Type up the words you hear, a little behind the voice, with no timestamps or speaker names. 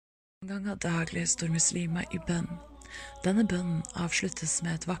Ganger daglig står muslimer i bønn. Denne bønnen avsluttes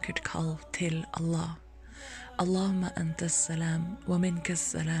med et vakkert kall til Allah. Allahumma antas salam, wa minkas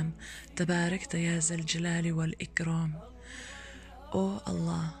salam, tabarakta ya zal jalali wal ikram. Å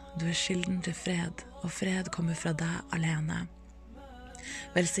Allah, du er kilden til fred, og fred kommer fra deg alene.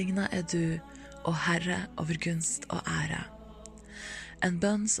 Velsignet er du, og Herre over gunst og ære. En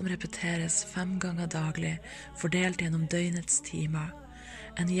bønn som repeteres 5 ganger daglig, fordelt gjennom døgnets timer.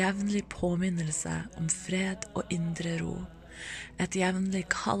 En jevnlig påminnelse om fred og indre ro. Et jevnlig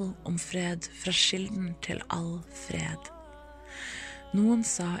kall om fred fra kilden til all fred. Noen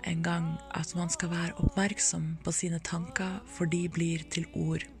sa en gang at man skal være oppmerksom på sine tanker, for de blir til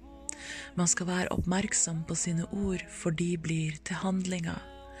ord. Man skal være oppmerksom på sine ord, for de blir til handlinger.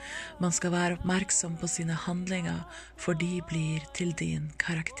 Man skal være oppmerksom på sine handlinger, for de blir til din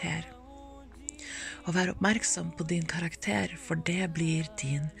karakter. Å være oppmerksom på din karakter, for det blir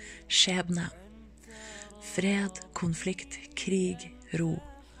din skjebne. Fred, konflikt, krig, ro.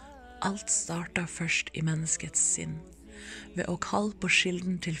 Alt starter først i menneskets sinn. Ved å kalle på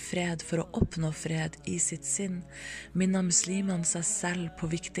kilden til fred for å oppnå fred i sitt sinn, minner muslimene seg selv på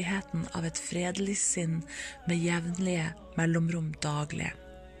viktigheten av et fredelig sinn med jevnlige mellomrom daglig.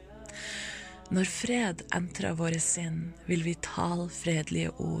 Når fred entrer våre sinn, vil vi tale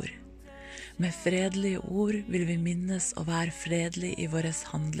fredelige ord. Med fredelige ord vil vi minnes å være fredelig i våre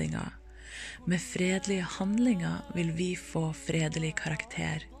handlinger. Med fredelige handlinger vil vi få fredelig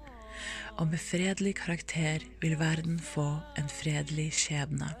karakter. Og med fredelig karakter vil verden få en fredelig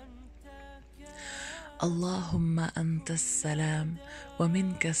skjebne. Allahumma antas salam, wa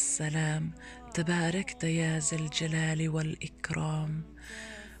minkas salam, tabarakta ya zal jalali wal ikram.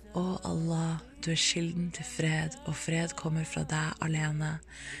 Å Allah, du er kilden til fred, og fred kommer fra deg alene.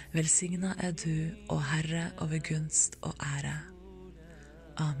 Velsignet er du, og Herre over gunst og ære.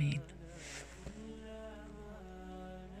 Amin.